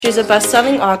She's a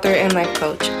best-selling author and life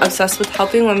coach, obsessed with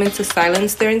helping women to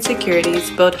silence their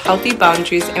insecurities, build healthy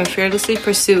boundaries, and fearlessly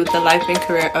pursue the life and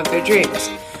career of their dreams.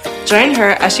 Join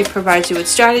her as she provides you with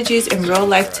strategies and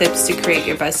real-life tips to create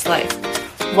your best life.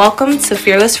 Welcome to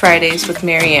Fearless Fridays with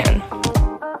Marianne.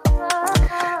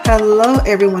 Hello,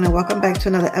 everyone, and welcome back to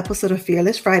another episode of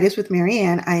Fearless Fridays with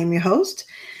Marianne. I am your host,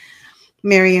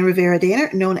 Marianne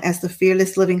Rivera-Danner, known as the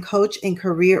Fearless Living Coach and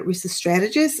Career Research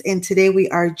Strategist. And today we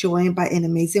are joined by an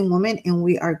amazing woman, and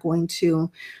we are going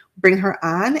to bring her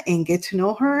on and get to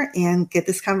know her and get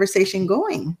this conversation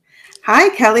going. Hi,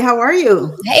 Kelli. How are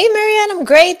you? Hey, Marianne. I'm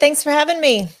great. Thanks for having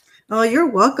me. Oh, you're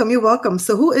welcome. You're welcome.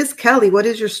 So who is Kelli? What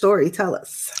is your story? Tell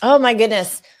us. Oh, my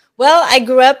goodness. Well, I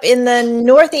grew up in the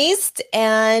Northeast,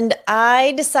 and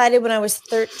I decided when I was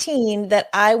 13 that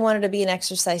I wanted to be an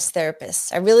exercise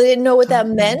therapist. I really didn't know what that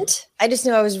meant. I just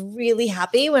knew I was really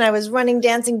happy when I was running,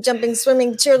 dancing, jumping,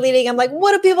 swimming, cheerleading. I'm like,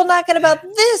 what are people knocking about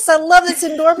this? I love this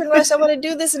endorphin rush. I want to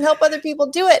do this and help other people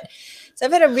do it. So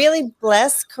I've had a really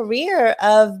blessed career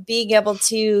of being able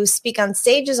to speak on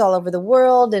stages all over the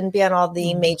world and be on all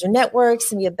the major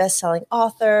networks and be a best-selling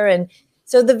author. And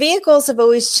so the vehicles have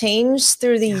always changed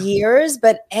through the years,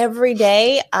 but every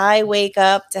day I wake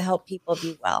up to help people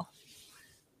be well.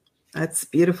 That's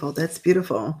beautiful. That's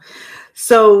beautiful.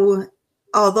 So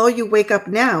although you wake up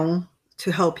now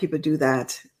to help people do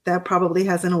that, that probably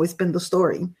hasn't always been the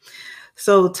story.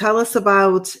 So tell us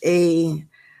about a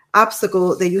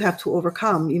obstacle that you have to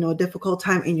overcome, a difficult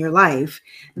time in your life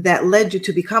that led you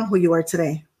to become who you are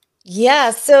today. Yeah.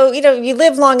 So, you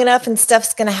live long enough and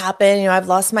stuff's going to happen. I've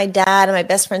lost my dad and my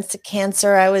best friends to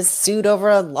cancer. I was sued over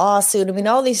a lawsuit.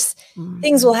 All these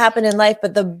things will happen in life.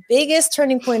 But the biggest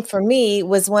turning point for me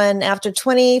was when, after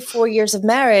 24 years of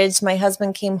marriage, my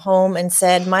husband came home and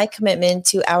said, my commitment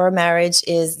to our marriage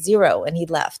is 0. And he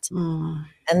left.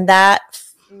 And that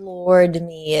floored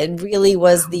me. It really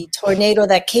was the tornado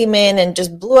that came in and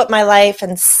just blew up my life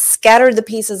and scattered the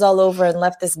pieces all over and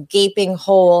left this gaping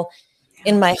hole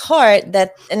in my heart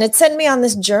and it sent me on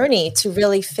this journey to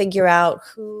really figure out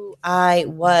who I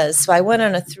was. So I went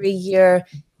on a 3-year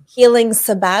healing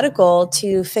sabbatical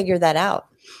to figure that out.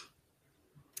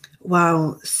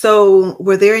 Wow. So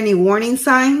were there any warning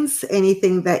signs,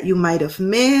 anything that you might have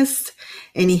missed,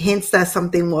 any hints that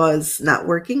something was not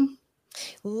working?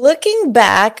 Looking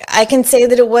back, I can say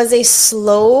that it was a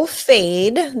slow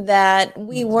fade, that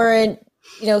we weren't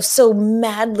so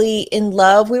madly in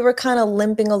love. We were kind of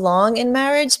limping along in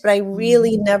marriage, but I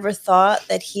really never thought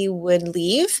that he would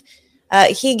leave.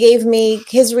 He gave me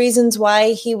his reasons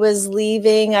why he was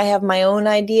leaving. I have my own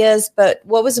ideas, but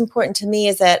what was important to me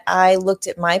is that I looked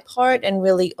at my part and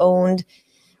really owned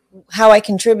how I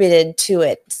contributed to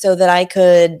it so that I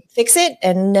could fix it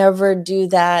and never do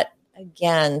that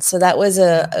again. So that was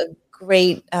a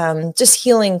great just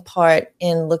healing part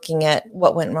in looking at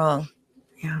what went wrong.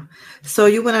 Yeah. So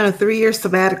you went on a 3-year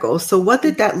sabbatical. So what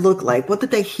did that look like? What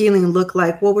did that healing look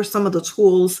like? What were some of the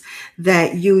tools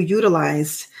that you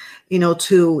utilized,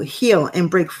 to heal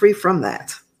and break free from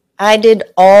that? I did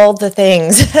all the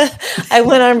things. I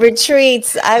went on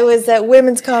retreats. I was at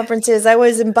women's conferences. I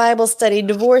was in Bible study,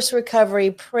 divorce recovery,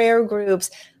 prayer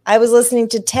groups. I was listening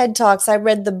to TED Talks. I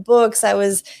read the books. I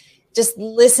was just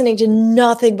listening to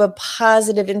nothing but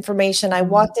positive information. I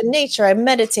walked in nature. I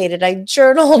meditated. I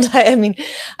journaled.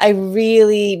 I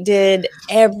really did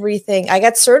everything. I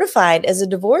got certified as a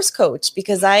divorce coach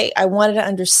because I wanted to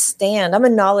understand. I'm a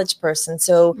knowledge person.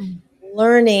 So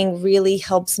learning really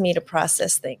helps me to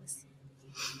process things.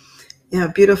 Yeah,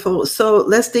 beautiful. So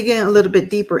let's dig in a little bit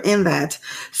deeper in that.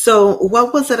 So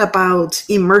what was it about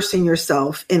immersing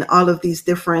yourself in all of these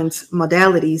different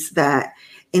modalities that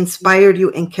inspired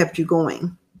you and kept you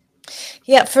going?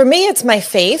 Yeah, for me, it's my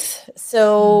faith.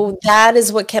 So that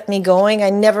is what kept me going. I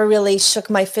never really shook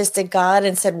my fist at God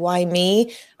and said, why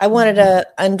me? I wanted to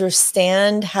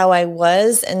understand how I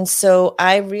was. And so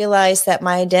I realized that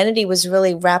my identity was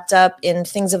really wrapped up in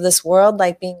things of this world,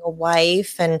 like being a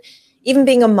wife and even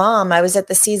being a mom. I was at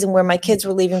the season where my kids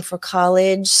were leaving for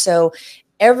college. So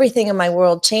everything in my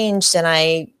world changed and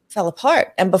I fell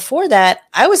apart. And before that,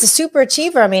 I was a super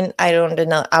achiever. I owned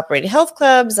and operated health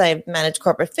clubs. I managed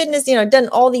corporate fitness, done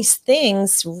all these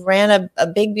things, ran a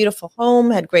big, beautiful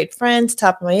home, had great friends,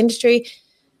 top of my industry.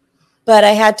 But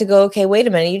I had to go, okay, wait a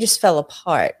minute, you just fell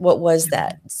apart. What was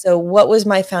that? So what was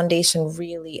my foundation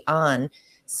really on?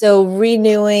 So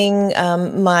renewing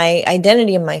my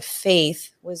identity and my faith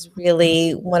was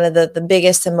really one of the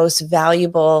biggest and most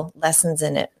valuable lessons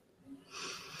in it.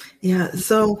 Yeah.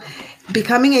 So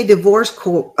becoming a divorce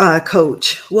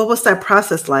coach, what was that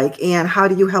process like? And how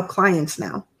do you help clients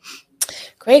now?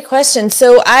 Great question.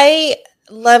 So I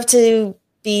love to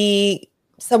be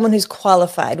someone who's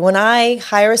qualified. When I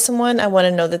hire someone, I want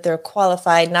to know that they're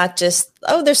qualified, not just,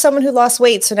 oh, there's someone who lost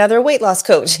weight, so now they're a weight loss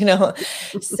coach, you know?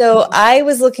 So I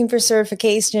was looking for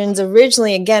certifications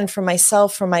originally, again, for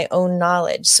myself, for my own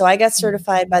knowledge. So I got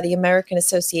certified by the American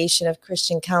Association of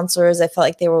Christian Counselors. I felt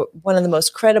like they were one of the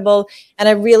most credible, and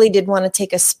I really did want to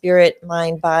take a spirit,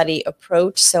 mind, body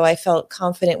approach. So I felt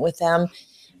confident with them.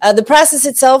 The process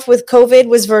itself with COVID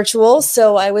was virtual.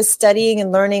 So I was studying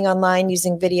and learning online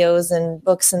using videos and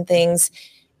books and things.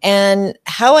 And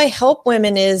how I help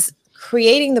women is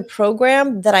creating the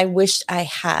program that I wished I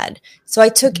had. So I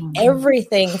took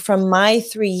everything from my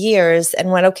 3 years and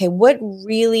went, okay, what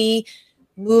really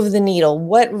moved the needle?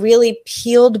 What really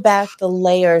peeled back the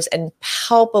layers and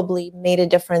palpably made a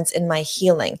difference in my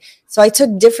healing? So I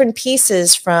took different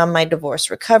pieces from my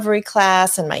divorce recovery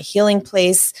class and my healing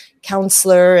place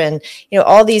counselor and, you know,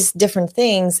 all these different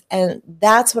things. And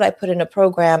that's what I put in a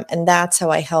program. And that's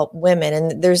how I help women.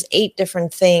 And there's 8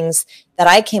 different things that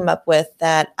I came up with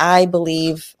that I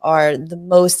believe are the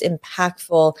most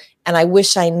impactful. And I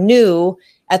wish I knew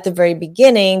at the very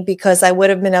beginning, because I would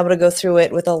have been able to go through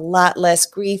it with a lot less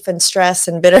grief and stress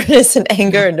and bitterness and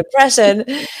anger and depression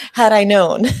had I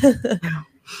known.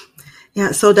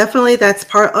 Yeah, so definitely that's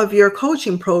part of your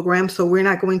coaching program. So we're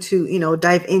not going to,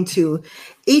 dive into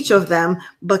each of them,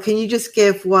 but can you just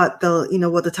give what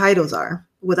the titles are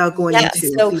without going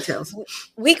into details?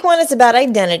 Week 1 is about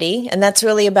identity, and that's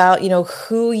really about,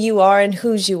 who you are and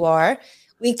whose you are.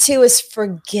 Week 2 is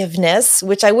forgiveness,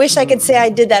 which I wish I could say I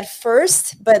did that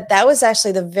first, but that was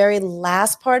actually the very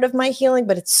last part of my healing,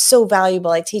 but it's so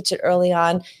valuable. I teach it early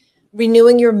on.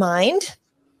 Renewing your mind.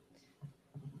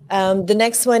 The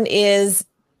next one is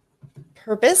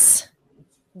purpose,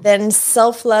 then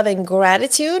self-love and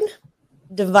gratitude,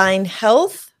 divine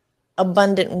health,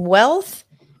 abundant wealth,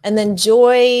 and then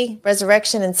joy,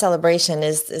 resurrection, and celebration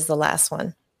is the last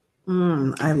one.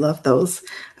 I love those.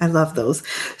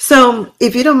 So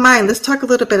if you don't mind, let's talk a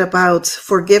little bit about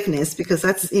forgiveness, because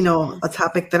that's, a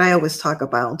topic that I always talk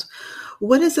about.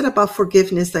 What is it about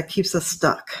forgiveness that keeps us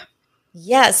stuck?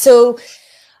 Yeah. So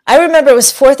I remember it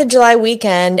was 4th of July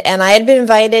weekend, and I had been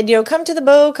invited, come to the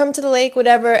boat, come to the lake,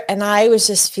 whatever. And I was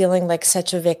just feeling like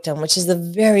such a victim, which is the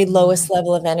very lowest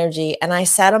level of energy. And I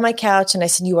sat on my couch and I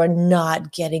said, you are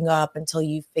not getting up until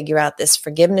you figure out this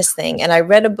forgiveness thing. And I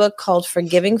read a book called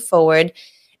Forgiving Forward.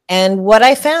 And what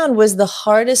I found was the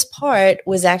hardest part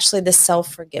was actually the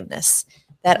self-forgiveness.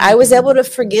 That I was able to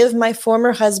forgive my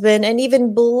former husband and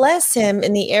even bless him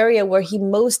in the area where he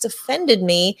most offended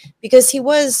me, because he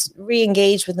was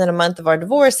re-engaged within a month of our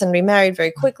divorce and remarried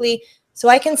very quickly. So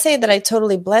I can say that I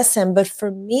totally bless him. But for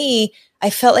me,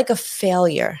 I felt like a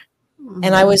failure.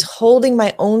 And I was holding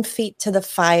my own feet to the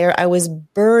fire. I was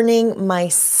burning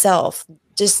myself,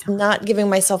 just not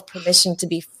giving myself permission to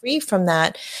be free from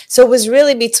that. So it was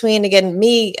really between, again,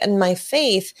 me and my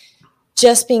faith,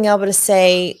 just being able to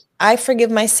say, I forgive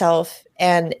myself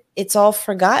and it's all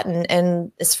forgotten.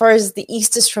 And as far as the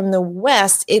East is from the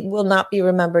West, it will not be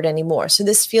remembered anymore. So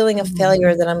this feeling of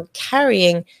failure that I'm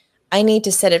carrying, I need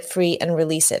to set it free and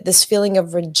release it. This feeling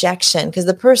of rejection, because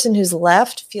the person who's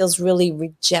left feels really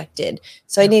rejected.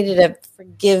 So I needed to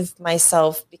forgive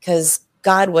myself because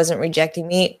God wasn't rejecting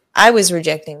me. I was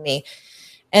rejecting me.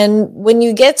 And when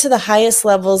you get to the highest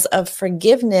levels of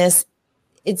forgiveness,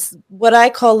 it's what I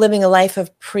call living a life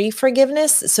of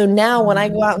pre-forgiveness. So now when I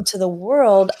go out into the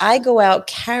world, I go out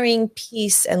carrying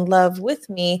peace and love with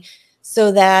me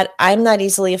so that I'm not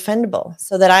easily offendable,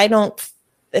 so that I don't,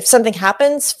 if something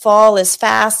happens, fall as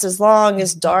fast, as long,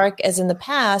 as dark as in the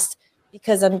past,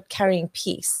 because I'm carrying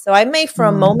peace. So I may for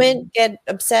a moment get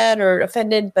upset or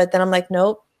offended, but then I'm like,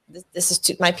 nope, this is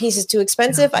too, my peace is too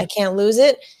expensive. I can't lose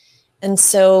it. And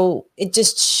so it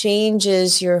just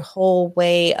changes your whole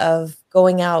way of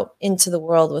going out into the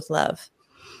world with love.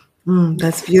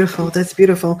 That's beautiful. That's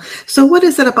beautiful. So what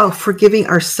is it about forgiving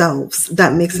ourselves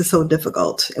that makes it so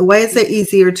difficult? Why is it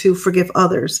easier to forgive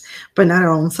others, but not our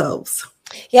own selves?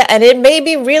 Yeah, and it may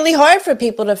be really hard for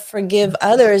people to forgive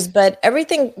others, but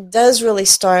everything does really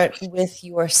start with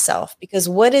yourself, because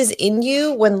what is in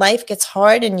you when life gets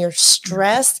hard and you're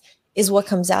stressed is what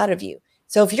comes out of you.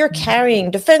 So if you're carrying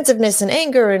defensiveness and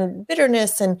anger and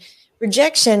bitterness and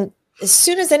rejection, as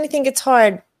soon as anything gets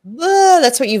hard,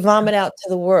 that's what you vomit out to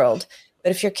the world.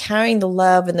 But if you're carrying the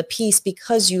love and the peace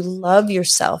because you love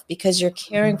yourself, because you're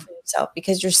caring for yourself,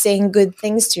 because you're saying good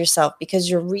things to yourself, because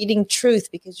you're reading truth,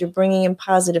 because you're bringing in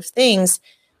positive things,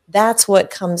 that's what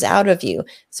comes out of you.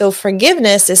 So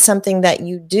forgiveness is something that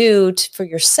you do for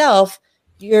yourself.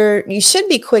 You should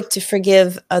be quick to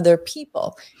forgive other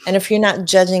people. And if you're not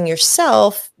judging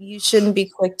yourself, you shouldn't be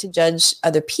quick to judge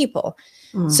other people.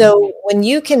 So when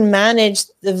you can manage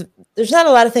there's not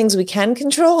a lot of things we can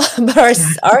control, but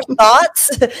our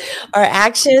thoughts, our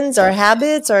actions, our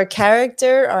habits, our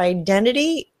character, our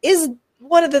identity is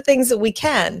one of the things that we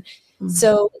can.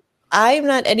 So I'm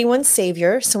not anyone's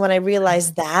savior. So when I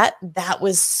realized that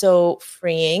was so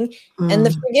freeing. And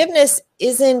the forgiveness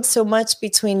isn't so much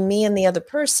between me and the other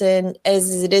person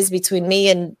as it is between me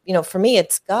and, for me,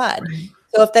 it's God. Right.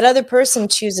 So if that other person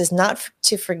chooses not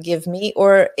to forgive me,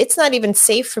 or it's not even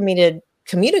safe for me to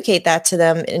communicate that to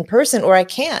them in person, or I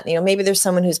can't, maybe there's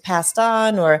someone who's passed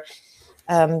on, or,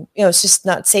 it's just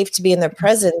not safe to be in their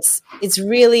presence. It's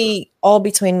really all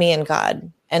between me and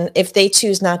God. And if they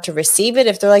choose not to receive it,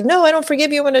 if they're like, no, I don't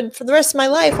forgive you for the rest of my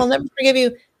life, I'll never forgive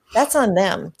you. That's on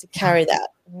them to carry that,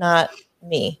 not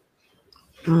me.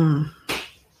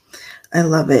 I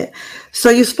love it. So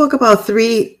you spoke about not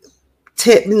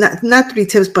 3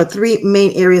 tips, but 3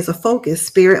 main areas of focus: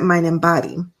 spirit, mind, and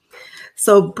body.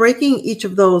 So breaking each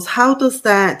of those, how does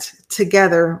that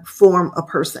together form a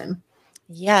person?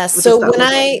 Yeah. So when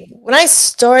I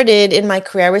started in my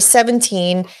career, I was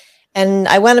 17, and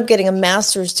I wound up getting a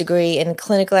master's degree in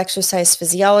clinical exercise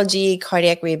physiology,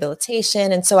 cardiac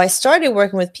rehabilitation. And so I started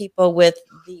working with people with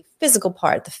the physical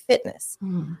part, the fitness.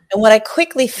 And what I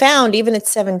quickly found, even at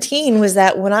 17, was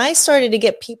that when I started to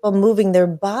get people moving their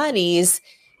bodies,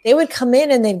 they would come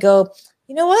in and they'd go,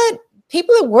 you know what?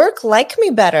 People at work like me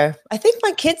better. I think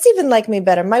my kids even like me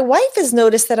better. My wife has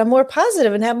noticed that I'm more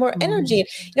positive and have more energy.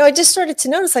 I just started to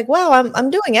notice, like, wow, I'm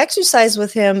doing exercise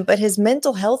with him, but his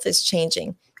mental health is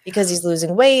changing because he's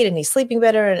losing weight and he's sleeping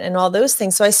better and all those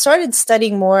things. So I started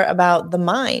studying more about the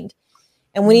mind.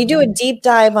 And when you do a deep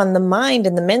dive on the mind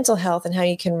and the mental health and how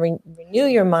you can renew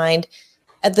your mind,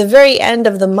 at the very end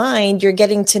of the mind, you're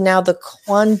getting to now the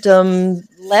quantum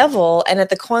level. And at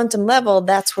the quantum level,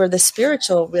 that's where the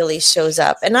spiritual really shows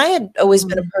up. And I had always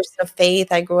been a person of faith.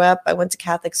 I went to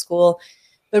Catholic school,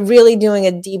 but really doing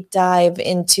a deep dive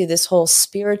into this whole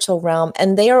spiritual realm.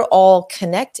 And they are all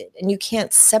connected and you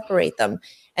can't separate them.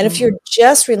 And if you're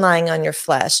just relying on your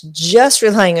flesh, just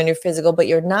relying on your physical, but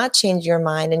you're not changing your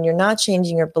mind and you're not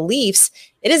changing your beliefs,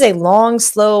 it is a long,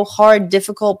 slow, hard,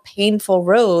 difficult, painful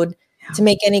road to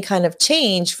make any kind of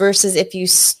change, versus if you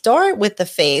start with the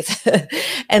faith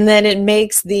and then it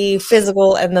makes the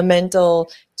physical and the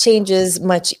mental changes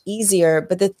much easier.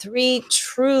 But the 3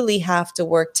 truly have to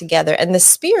work together, and the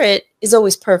spirit is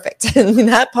always perfect. I mean,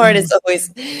 that part is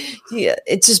always,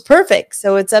 it's just perfect.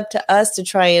 So it's up to us to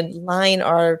try and line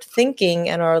our thinking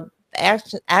and our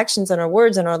actions and our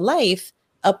words and our life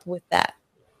up with that.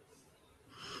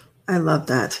 I love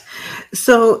that.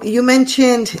 So not you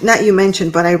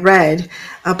mentioned, but I read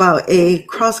about a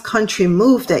cross-country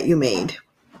move that you made.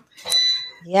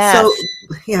 Yes.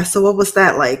 So what was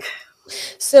that like?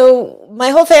 So my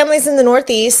whole family's in the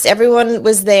Northeast. Everyone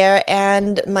was there,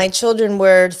 and my children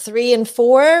were 3 and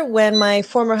 4 when my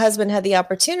former husband had the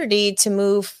opportunity to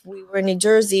move. We were in New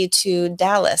Jersey to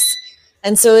Dallas.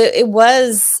 And so it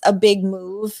was a big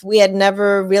move. We had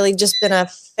never really just been a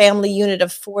family unit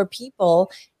of 4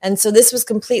 people. And so this was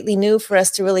completely new for us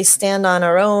to really stand on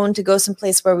our own, to go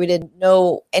someplace where we didn't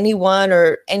know anyone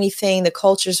or anything. The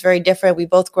culture is very different. We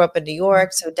both grew up in New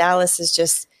York, so Dallas is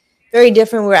just very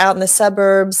different. We're out in the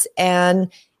suburbs, and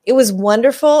it was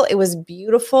wonderful. It was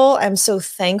beautiful. I'm so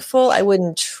thankful. I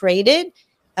wouldn't trade it.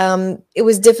 It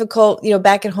was difficult,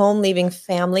 back at home, leaving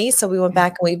family. So we went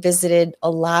back and we visited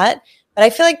a lot. But I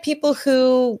feel like people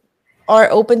who are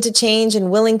open to change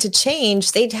and willing to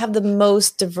change, they'd have the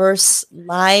most diverse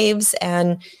lives,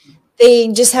 and they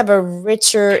just have a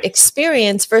richer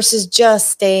experience versus just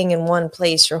staying in one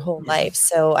place your whole life.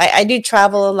 So I do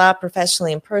travel a lot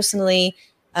professionally and personally.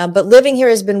 But living here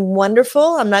has been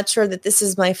wonderful. I'm not sure that this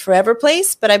is my forever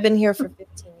place, but I've been here for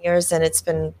 15 years and it's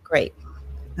been great.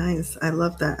 Nice. I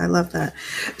love that.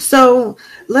 So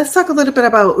let's talk a little bit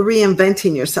about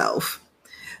reinventing yourself.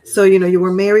 So, you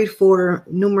were married for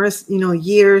numerous,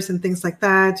 years and things like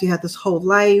that. You had this whole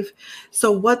life.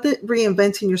 So what did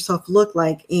reinventing yourself look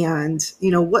like? And,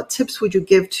 what tips would you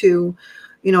give to,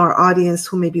 our audience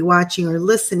who may be watching or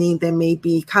listening that may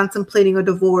be contemplating a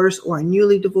divorce or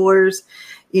newly divorced,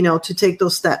 to take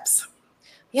those steps?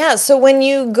 Yeah. So when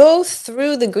you go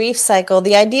through the grief cycle,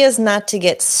 the idea is not to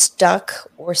get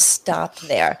stuck or stop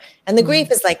there. And the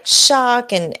grief is like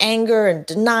shock and anger and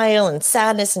denial and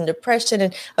sadness and depression.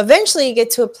 And eventually you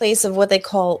get to a place of what they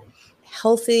call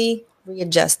healthy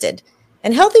readjusted.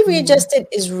 And healthy readjusted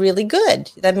is really good.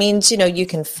 That means, you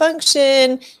can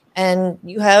function and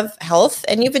you have health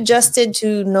and you've adjusted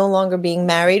to no longer being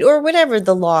married or whatever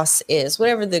the loss is,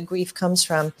 whatever the grief comes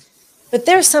from. But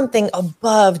there's something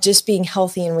above just being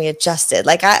healthy and readjusted.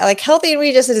 Like healthy and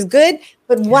readjusted is good,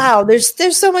 but wow,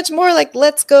 there's so much more. Like,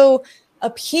 let's go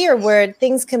up here where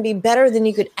things can be better than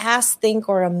you could ask, think,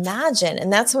 or imagine.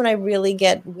 And that's when I really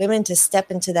get women to step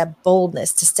into that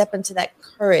boldness, to step into that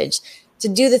courage, to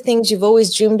do the things you've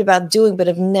always dreamed about doing but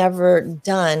have never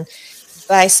done,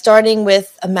 by starting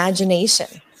with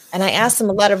imagination. And I ask them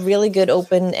a lot of really good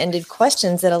open-ended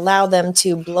questions that allow them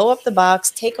to blow up the box,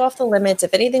 take off the limits.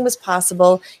 If anything was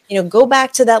possible, go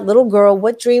back to that little girl.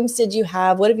 What dreams did you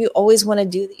have? What have you always want to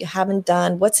do that you haven't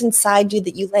done? What's inside you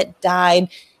that you let die?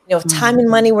 If time and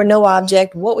money were no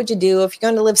object, what would you do? If you're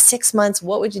going to live 6 months,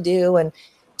 what would you do? And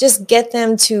just get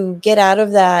them to get out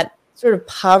of that sort of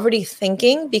poverty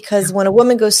thinking, because when a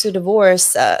woman goes through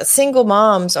divorce, single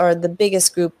moms are the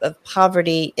biggest group of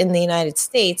poverty in the United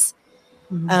States.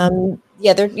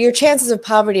 Your chances of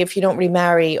poverty if you don't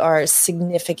remarry are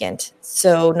significant.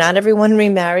 So not everyone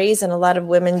remarries, and a lot of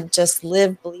women just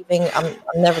live believing I'm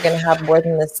never going to have more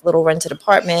than this little rented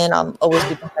apartment. I'll always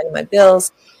be behind my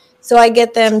bills. So I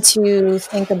get them to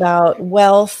think about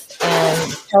wealth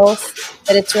and health,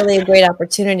 that it's really a great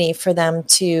opportunity for them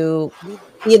to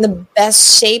be in the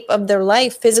best shape of their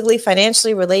life, physically,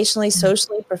 financially, relationally,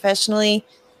 socially, professionally,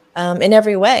 in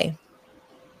every way.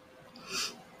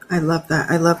 I love that.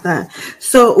 I love that.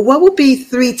 So what would be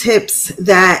 3 tips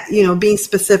that, being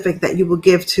specific, that you will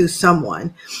give to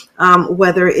someone,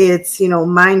 whether it's,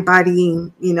 mind,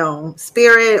 body,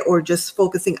 spirit, or just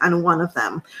focusing on one of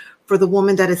them, for the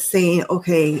woman that is saying,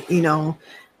 okay,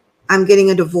 I'm getting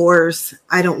a divorce.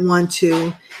 I don't want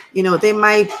to, they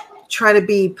might try to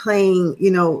be playing,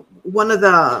 one of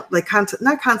the, like,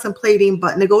 not contemplating,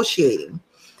 but negotiating,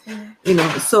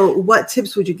 so what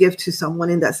tips would you give to someone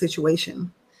in that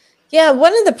situation? Yeah,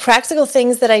 one of the practical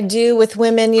things that I do with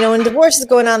women, when divorce is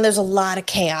going on, there's a lot of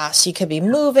chaos. You could be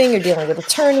moving, you're dealing with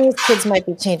attorneys, kids might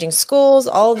be changing schools,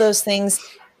 all of those things.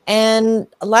 And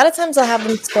a lot of times I'll have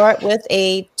them start with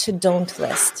a to-don't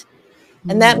list.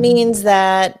 And that means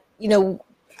that,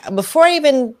 before I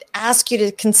even ask you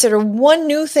to consider one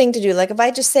new thing to do, like if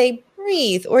I just say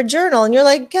breathe or journal, and you're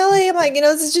like, Kelli, I'm like,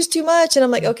 this is just too much. And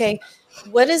I'm like, okay,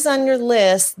 what is on your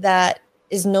list that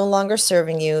is no longer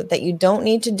serving you, that you don't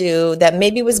need to do, that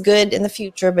maybe was good in the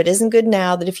future but isn't good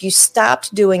now, that if you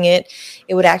stopped doing it,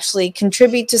 it would actually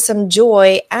contribute to some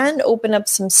joy and open up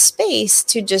some space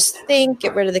to just think,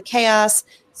 get rid of the chaos.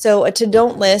 So a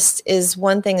to-don't list is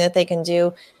one thing that they can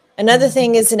do. Another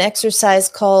thing is an exercise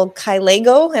called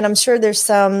Kylego, and I'm sure there's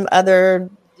some other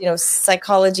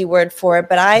psychology word for it,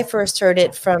 but I first heard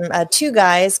it from 2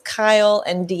 guys, Kyle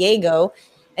and Diego.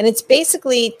 And it's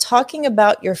basically talking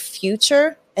about your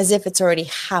future as if it's already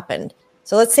happened.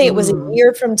 So let's say it was a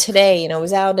year from today, it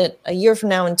was out at a year from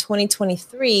now in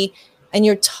 2023, and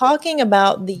you're talking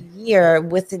about the year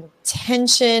with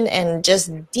intention and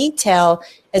just detail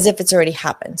as if it's already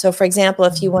happened. So for example,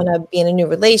 if you want to be in a new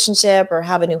relationship or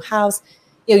have a new house,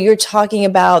 you're talking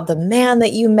about the man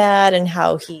that you met and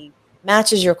how he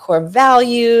matches your core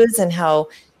values and how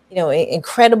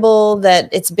incredible that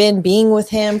it's been being with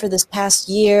him for this past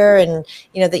year, and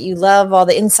that you love all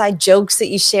the inside jokes that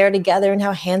you share together and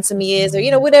how handsome he is,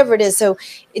 or whatever it is. So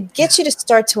it gets you to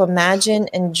start to imagine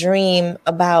and dream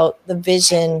about the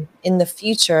vision in the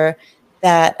future,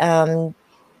 that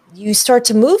you start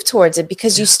to move towards it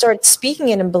because you start speaking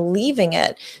it and believing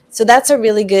it. So that's a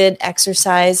really good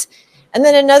exercise. And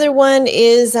then another one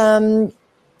is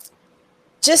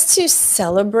just to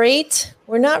celebrate.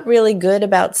 We're not really good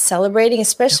about celebrating,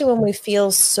 especially when we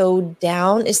feel so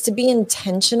down, is to be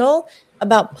intentional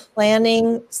about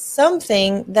planning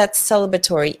something that's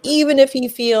celebratory, even if you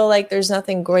feel like there's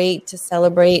nothing great to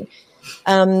celebrate.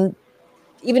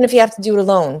 Even if you have to do it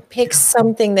alone, pick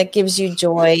something that gives you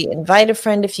joy, invite a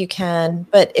friend if you can.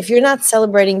 But if you're not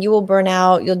celebrating, you will burn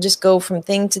out. You'll just go from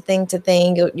thing to thing to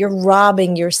thing. You're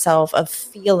robbing yourself of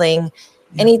feeling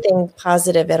anything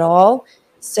positive at all.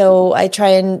 So I try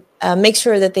and make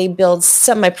sure that they build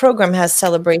my program has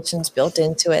celebrations built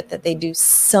into it, that they do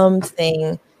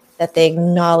something that they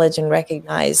acknowledge and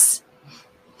recognize,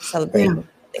 celebrating.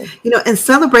 And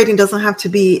celebrating doesn't have to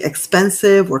be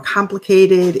expensive or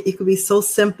complicated. It could be so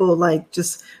simple, like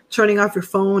just turning off your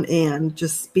phone and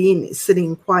just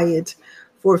sitting quiet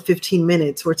for 15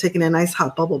 minutes or taking a nice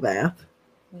hot bubble bath.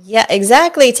 Yeah,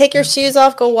 exactly. Take your shoes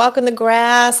off, go walk in the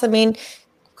grass.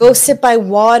 Go sit by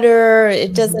water.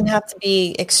 It doesn't have to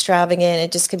be extravagant.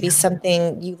 It just could be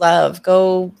something you love.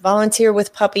 Go volunteer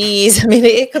with puppies.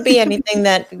 It could be anything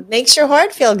that makes your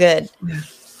heart feel good.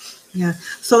 Yeah.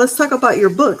 So let's talk about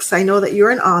your books. I know that you're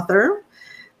an author.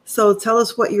 So tell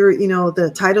us what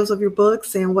the titles of your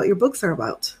books and what your books are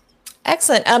about.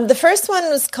 Excellent. The first one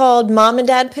was called Mom and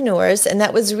Dadpreneurs, and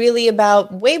that was really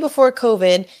about way before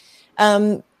COVID.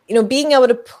 Being able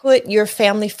to put your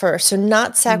family first, so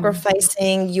not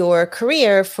sacrificing your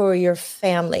career for your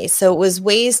family. So it was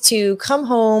ways to come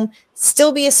home,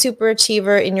 still be a super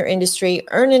achiever in your industry,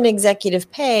 earn an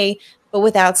executive pay, but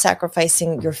without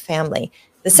sacrificing your family.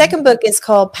 The second book is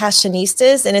called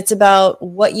Passionistas, and it's about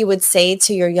what you would say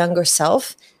to your younger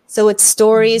self. So it's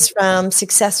stories from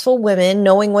successful women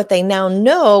knowing what they now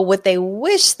know, what they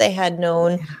wish they had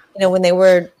known, when they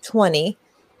were 20.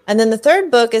 And then the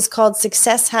third book is called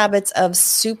Success Habits of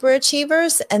Super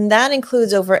Achievers. And that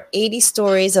includes over 80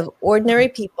 stories of ordinary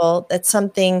people that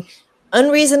something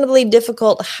unreasonably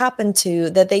difficult happened to,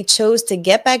 that they chose to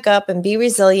get back up and be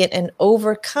resilient and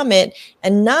overcome it.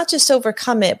 And not just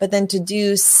overcome it, but then to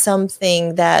do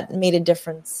something that made a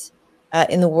difference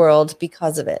in the world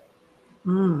because of it.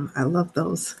 I love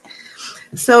those.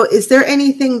 So is there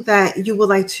anything that you would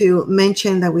like to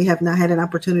mention that we have not had an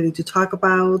opportunity to talk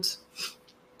about?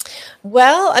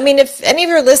 Well, I mean, if any of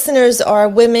your listeners are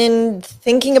women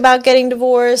thinking about getting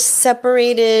divorced,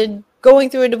 separated,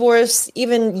 going through a divorce,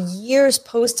 even years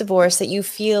post-divorce, that you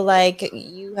feel like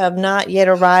you have not yet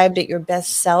arrived at your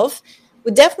best self,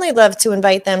 would definitely love to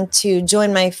invite them to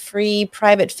join my free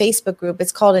private Facebook group.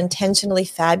 It's called Intentionally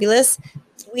Fabulous.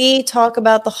 We talk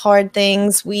about the hard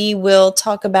things. We will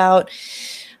talk about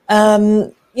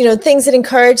things that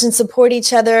encourage and support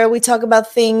each other. We talk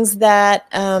about things that,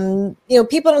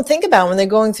 people don't think about when they're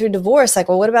going through divorce. Like,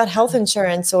 well, what about health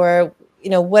insurance? Or,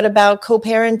 what about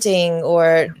co-parenting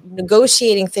or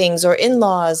negotiating things, or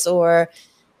in-laws, or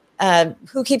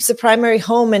who keeps the primary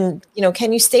home? And,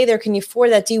 can you stay there? Can you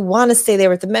afford that? Do you want to stay there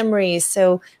with the memories?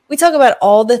 So we talk about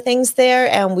all the things there,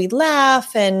 and we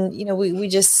laugh, and, we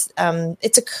just,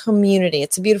 it's a community.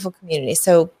 It's a beautiful community.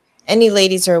 So any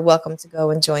ladies are welcome to go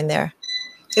and join there.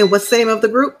 And what's the name of the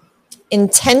group?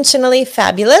 Intentionally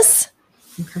Fabulous.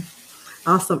 Okay.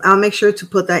 Awesome. I'll make sure to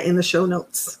put that in the show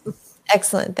notes.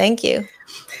 Excellent. Thank you.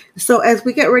 So as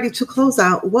we get ready to close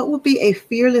out, what would be a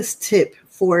fearless tip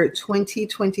for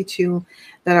 2022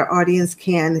 that our audience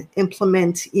can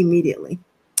implement immediately?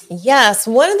 Yes.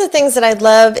 One of the things that I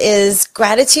love is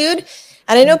gratitude.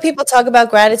 And I know people talk about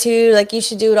gratitude, like you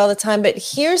should do it all the time, but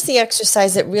here's the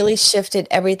exercise that really shifted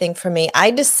everything for me.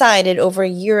 I decided over a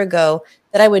year ago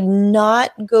that I would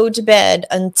not go to bed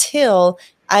until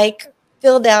I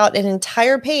filled out an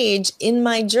entire page in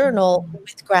my journal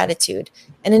with gratitude.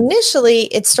 And initially,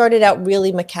 it started out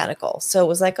really mechanical. So it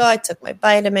was like, I took my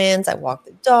vitamins, I walked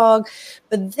the dog.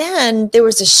 But then there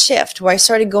was a shift where I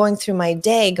started going through my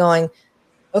day going,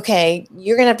 okay,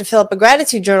 you're going to have to fill up a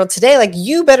gratitude journal today. Like,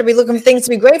 you better be looking for things to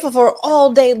be grateful for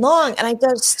all day long. And I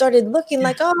just started looking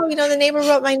like, the neighbor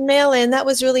wrote my mail in. That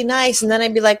was really nice. And then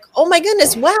I'd be like, oh my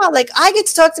goodness, wow. Like, I get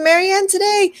to talk to Marianne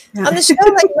today on the show.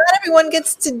 Like, not everyone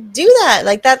gets to do that.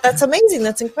 Like that's amazing.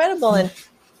 That's incredible.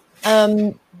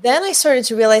 And then I started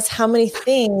to realize how many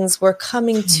things were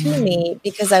coming to me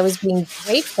because I was being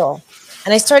grateful.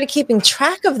 And I started keeping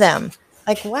track of them.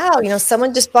 Like, wow,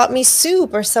 someone just bought me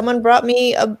soup, or someone brought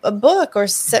me a book, or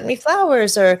sent me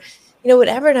flowers, or,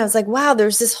 whatever. And I was like, wow,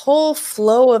 there's this whole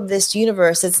flow of this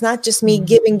universe. It's not just me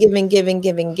giving.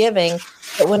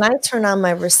 But when I turn on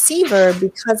my receiver,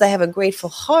 because I have a grateful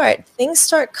heart, things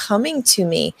start coming to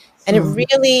me. And it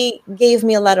really gave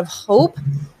me a lot of hope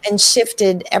and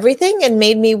shifted everything and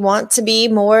made me want to be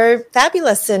more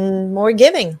fabulous and more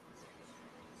giving.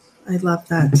 I love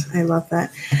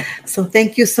that. So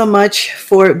thank you so much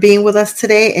for being with us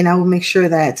today. And I will make sure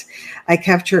that I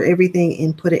capture everything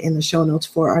and put it in the show notes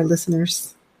for our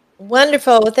listeners.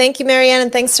 Wonderful. Well, thank you, Marianne.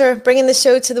 And thanks for bringing the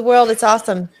show to the world. It's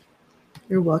awesome.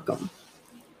 You're welcome.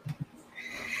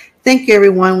 Thank you,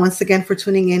 everyone, once again for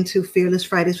tuning in to Fearless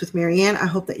Fridays with Marianne. I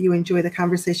hope that you enjoy the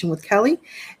conversation with Kelli,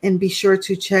 and be sure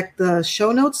to check the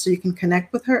show notes so you can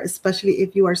connect with her, especially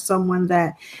if you are someone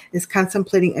that is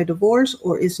contemplating a divorce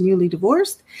or is newly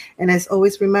divorced. And as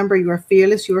always, remember, you are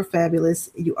fearless, you are fabulous,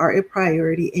 you are a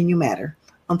priority, and you matter.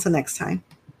 Until next time.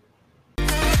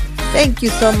 Thank you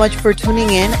so much for tuning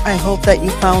in. I hope that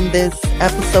you found this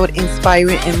episode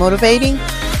inspiring and motivating.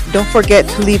 Don't forget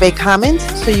to leave a comment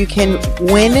so you can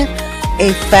win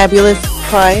a fabulous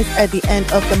prize at the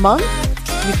end of the month.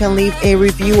 You can leave a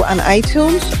review on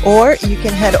iTunes, or you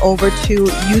can head over to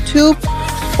YouTube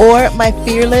or my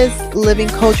Fearless Living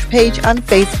Coach page on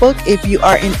Facebook if you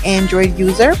are an Android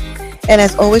user. And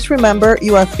as always, remember,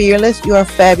 you are fearless, you are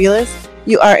fabulous,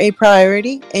 you are a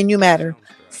priority, and you matter.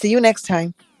 See you next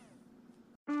time.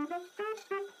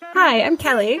 Hi, I'm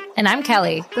Kelli. And I'm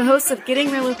Kelli, the hosts of Getting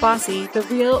Real with Bossy, the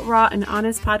real, raw, and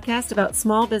honest podcast about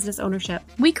small business ownership.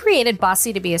 We created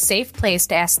Bossy to be a safe place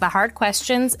to ask the hard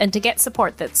questions and to get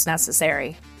support that's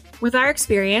necessary. With our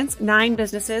experience, 9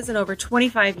 businesses in over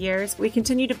 25 years, we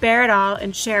continue to bear it all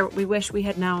and share what we wish we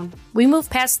had known. We move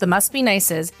past the must be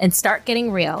nices and start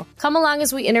getting real. Come along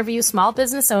as we interview small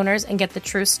business owners and get the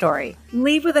true story.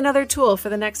 Leave with another tool for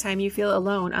the next time you feel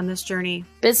alone on this journey.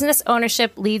 Business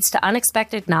ownership leads to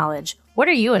unexpected knowledge. What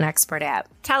are you an expert at?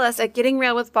 Tell us at Getting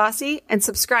Real with Bossy and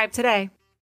subscribe today.